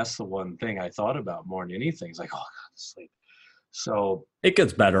one thing I thought about more than anything. It's like, oh God, sleep. So it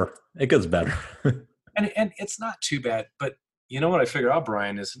gets better. and it's not too bad. But you know what I figured out,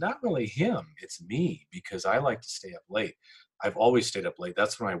 Brian, is not really him. It's me, because I like to stay up late. I've always stayed up late.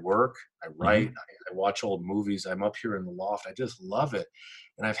 That's when I work, I write, I watch old movies. I'm up here in the loft. I just love it.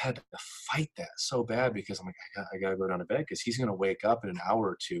 And I've had to fight that so bad because I'm like, I got to go down to bed because he's going to wake up in an hour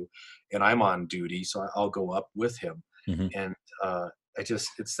or two and I'm on duty. So I'll go up with him. And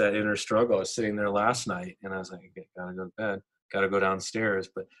it's that inner struggle. I was sitting there last night and I was like, okay, got to go to bed, got to go downstairs,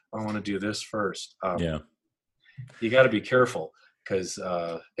 but I want to do this first. You got to be careful because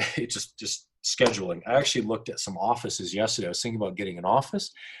it just scheduling. I actually looked at some offices yesterday. I was thinking about getting an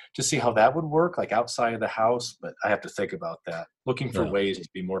office to see how that would work, like outside of the house, but I have to think about that. Looking for ways to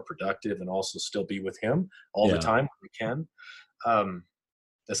be more productive and also still be with him all the time when we can.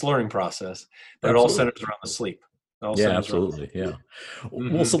 It's a learning process, but it all centers around the sleep. Absolutely. Yeah.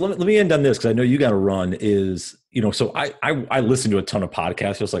 Well, so let me end on this, because I know you got to run. So I listen to a ton of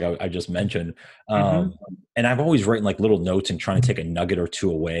podcasts, just like I just mentioned, and I've always written like little notes and trying to take a nugget or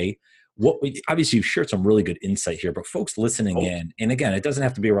two away. Obviously you've shared some really good insight here, but folks listening in, and again, it doesn't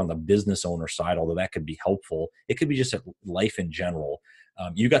have to be around the business owner side, although that could be helpful. It could be just at life in general.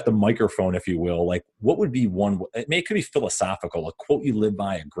 You got the microphone, if you will. Like, what would be one? It could be philosophical, a quote you live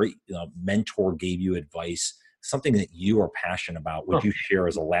by, a great mentor gave you advice, something that you are passionate about. Would you share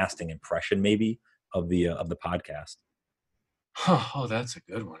as a lasting impression, maybe, of the podcast? Oh, that's a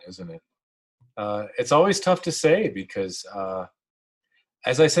good one, isn't it? It's always tough to say because,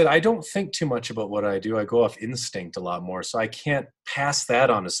 as I said, I don't think too much about what I do. I go off instinct a lot more, so I can't pass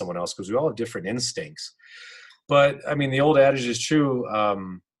that on to someone else because we all have different instincts. But I mean, the old adage is true.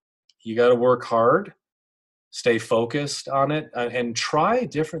 You got to work hard, stay focused on it, and try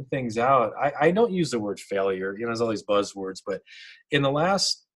different things out. I don't use the word failure. There's all these buzzwords, but in the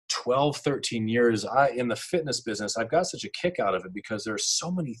last 12, 13 years, in the fitness business, I've got such a kick out of it because there's so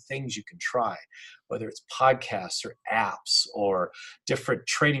many things you can try, whether it's podcasts or apps or different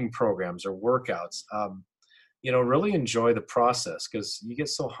training programs or workouts. Really enjoy the process because you get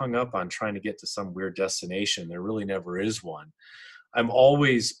so hung up on trying to get to some weird destination. There really never is one. I'm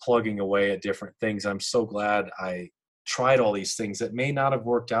always plugging away at different things. I'm so glad I tried all these things that may not have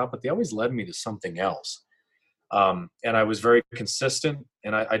worked out, but they always led me to something else. And I was very consistent,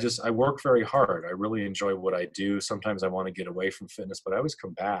 and I work very hard. I really enjoy what I do. Sometimes I want to get away from fitness, but I always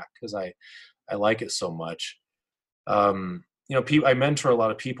come back because I like it so much. I mentor a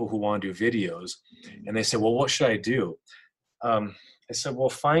lot of people who want to do videos, and they say, well, what should I do? I said, well,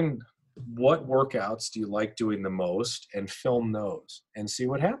 find what workouts do you like doing the most and film those and see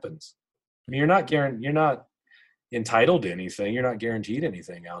what happens. I mean, you're not entitled to anything. You're not guaranteed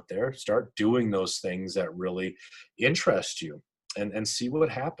anything out there. Start doing those things that really interest you and see what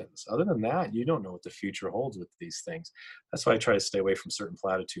happens. Other than that, you don't know what the future holds with these things. That's why I try to stay away from certain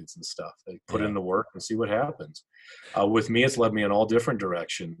platitudes and stuff. Like, put in the work and see what happens. With me, it's led me in all different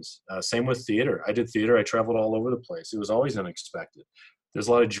directions. Same with theater. I did theater. I traveled all over the place. It was always unexpected. There's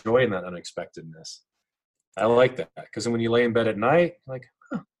a lot of joy in that unexpectedness. I like that because when you lay in bed at night, like,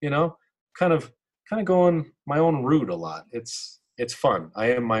 kind of going my own route a lot. It's fun.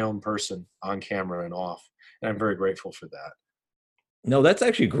 I am my own person on camera and off, and I'm very grateful for that. No, that's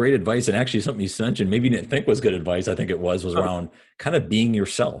actually great advice, and actually something you mentioned, maybe you didn't think was good advice. I think it was around kind of being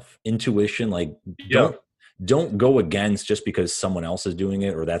yourself, intuition. Like, don't go against just because someone else is doing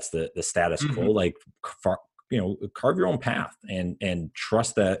it or that's the status quo. Like, carve your own path and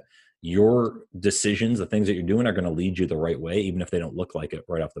trust that your decisions, the things that you're doing, are going to lead you the right way, even if they don't look like it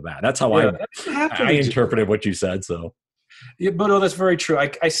right off the bat. That's how I interpreted what you said. So, yeah, but that's very true.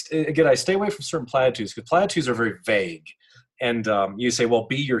 I stay away from certain platitudes because platitudes are very vague. And you say, well,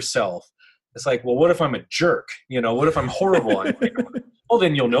 be yourself. It's like, well, what if I'm a jerk? What if I'm horrible? Well, Well,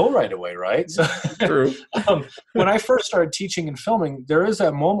 then you'll know right away, right? So True. when I first started teaching and filming, there is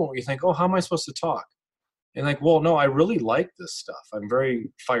that moment where you think, oh, how am I supposed to talk? And like, well, no, I really like this stuff. I'm very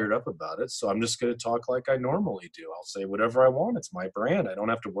fired up about it. So I'm just going to talk like I normally do. I'll say whatever I want. It's my brand. I don't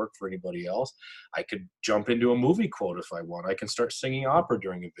have to work for anybody else. I could jump into a movie quote if I want. I can start singing opera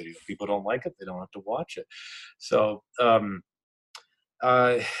during a video. If people don't like it, they don't have to watch it. So,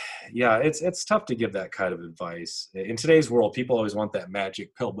 yeah, it's tough to give that kind of advice. In today's world, people always want that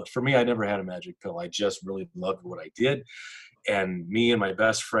magic pill. But for me, I never had a magic pill. I just really loved what I did. And me and my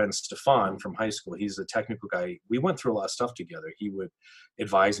best friend, Stefan, from high school, he's a technical guy. We went through a lot of stuff together. He would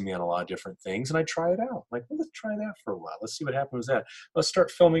advise me on a lot of different things, and I'd try it out. I'm like, well, let's try that for a while. Let's see what happens with that. Let's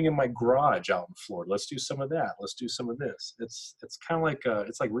start filming in my garage out in Florida. Let's do some of that. Let's do some of this. It's kind of like,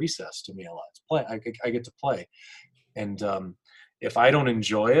 it's like recess to me a lot. It's play. I get to play. And if I don't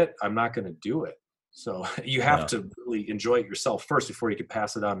enjoy it, I'm not going to do it. So you have to really enjoy it yourself first before you can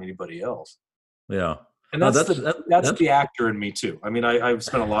pass it on to anybody else. Yeah. And that's the actor in me too. I mean, I've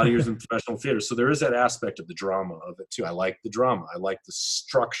spent a lot of years in professional theater, so there is that aspect of the drama of it too. I like the drama. I like the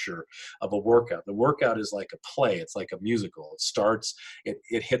structure of a workout. The workout is like a play. It's like a musical. It starts, it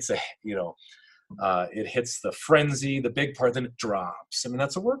hits it hits the frenzy, the big part, then it drops. I mean,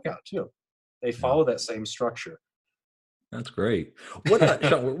 that's a workout too. They follow that same structure. That's great. What,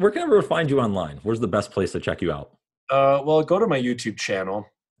 Sean, where can everyone find you online? Where's the best place to check you out? Well, go to my YouTube channel.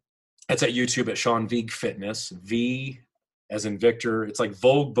 It's at YouTube at Sean Vigue Fitness. V as in Victor. It's like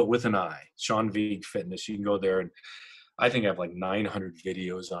Vogue, but with an I. Sean Vigue Fitness. You can go there, and I think I have like 900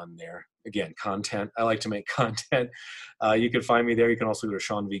 videos on there. Again, content. I like to make content. You can find me there. You can also go to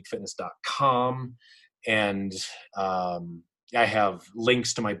SeanVigueFitness.com, and I have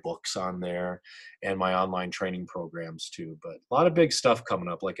links to my books on there and my online training programs too. But a lot of big stuff coming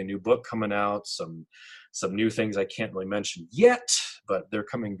up, like a new book coming out, some new things I can't really mention yet, but they're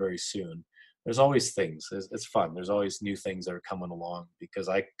coming very soon. There's always things. It's fun. There's always new things that are coming along because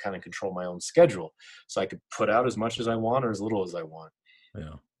I kind of control my own schedule. So I could put out as much as I want or as little as I want.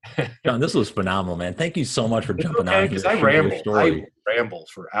 Yeah. John, this was phenomenal, man. Thank you so much for jumping on here. Because I ramble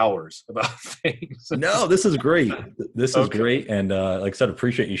for hours about things. No, this is great. This is great. And like I said,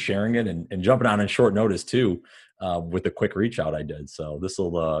 appreciate you sharing it and jumping on in short notice too, with the quick reach out I did. So this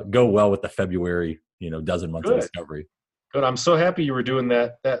will go well with the February, dozen months of discovery. Good. I'm so happy you were doing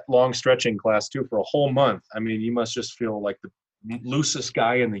that long stretching class too for a whole month. I mean, you must just feel like the loosest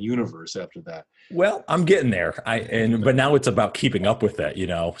guy in the universe after that. Well, I'm getting there. But now it's about keeping up with it,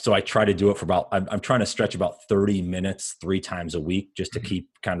 So I try to do it for I'm trying to stretch about 30 minutes 3 times a week just to keep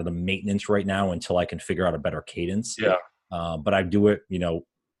kind of the maintenance right now until I can figure out a better cadence. Yeah. But I do it,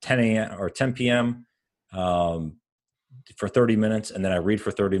 10 a.m. or 10 p.m. For 30 minutes, and then I read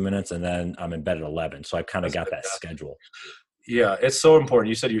for 30 minutes, and then I'm in bed at 11. So I've kind of got that schedule. Yeah, it's so important.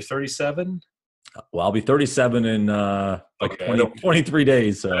 You said you're 37? Well, I'll be 37 in 23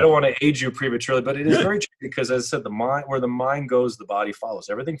 days. So. I don't want to age you prematurely, but it is very true because, as I said, where the mind goes, the body follows.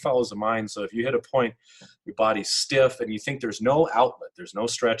 Everything follows the mind. So if you hit a point, your body's stiff, and you think there's no outlet, there's no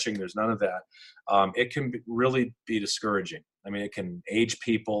stretching, there's none of that, it can really be discouraging. I mean, it can age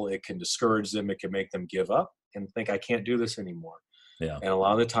people, it can discourage them, it can make them give up and think, I can't do this anymore. Yeah. And a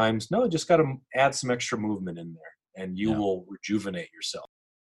lot of the times, no, just got to add some extra movement in there, and you will rejuvenate yourself.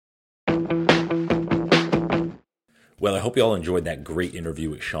 Well, I hope you all enjoyed that great interview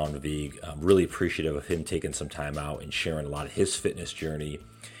with Sean Vigue. I'm really appreciative of him taking some time out and sharing a lot of his fitness journey.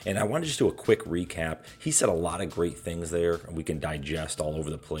 And I want to just do a quick recap. He said a lot of great things there, and we can digest all over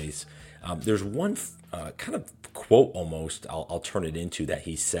the place. There's one kind of quote almost, I'll turn it into, that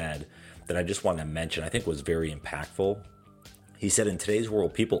he said that I just want to mention, I think was very impactful. He said, in today's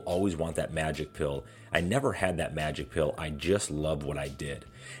world, people always want that magic pill. I never had that magic pill. I just love what I did.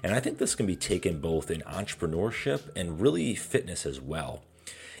 And I think this can be taken both in entrepreneurship and really fitness as well.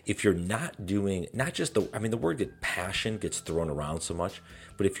 If you're not doing, not just the word passion gets thrown around so much,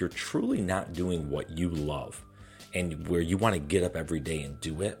 but if you're truly not doing what you love and where you want to get up every day and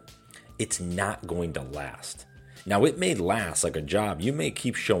do it, it's not going to last. Now, it may last like a job. You may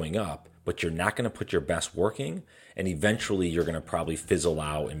keep showing up, but you're not going to put your best working, and eventually you're going to probably fizzle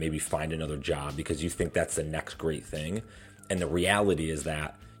out and maybe find another job because you think that's the next great thing. And the reality is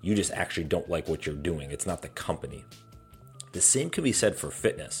that you just actually don't like what you're doing. It's not the company. The same can be said for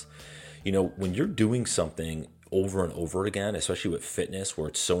fitness. When you're doing something over and over again, especially with fitness, where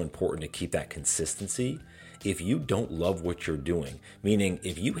it's so important to keep that consistency, if you don't love what you're doing, meaning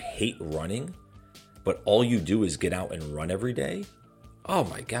if you hate running, but all you do is get out and run every day, oh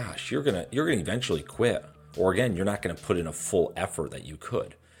my gosh, you're gonna eventually quit. Or again, you're not gonna put in a full effort that you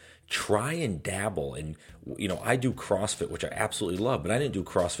could. try and dabble. And, I do CrossFit, which I absolutely love, but I didn't do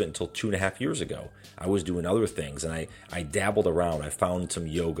CrossFit until 2.5 years ago. I was doing other things, and I dabbled around. I found some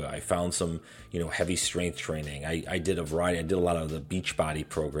yoga. I found some, heavy strength training. I did a variety. I did a lot of the Beachbody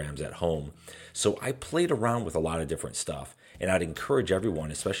programs at home. So I played around with a lot of different stuff. And I'd encourage everyone,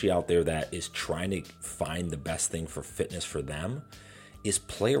 especially out there that is trying to find the best thing for fitness for them, is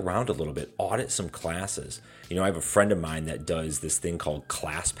play around a little bit, audit some classes. I have a friend of mine that does this thing called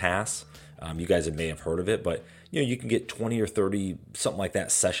ClassPass. You guys may have heard of it, but you can get 20 or 30, something like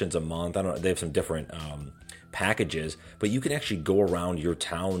that, sessions a month. I don't know, they have some different packages, but you can actually go around your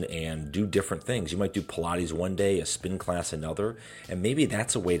town and do different things. You might do Pilates one day, a spin class another, and maybe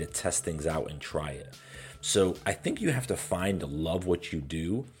that's a way to test things out and try it. So I think you have to find to love what you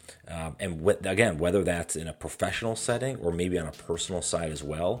do. And again, whether that's in a professional setting or maybe on a personal side as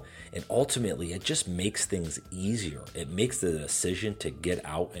well. And ultimately, it just makes things easier. It makes the decision to get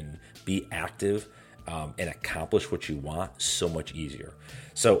out and be active and accomplish what you want so much easier.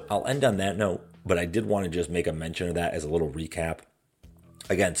 So I'll end on that note, but I did want to just make a mention of that as a little recap.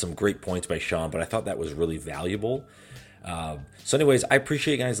 Again, some great points by Sean, but I thought that was really valuable. So anyways, I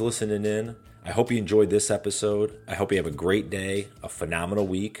appreciate you guys listening in. I hope you enjoyed this episode. I hope you have a great day, a phenomenal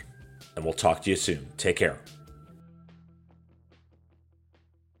week, and we'll talk to you soon. Take care.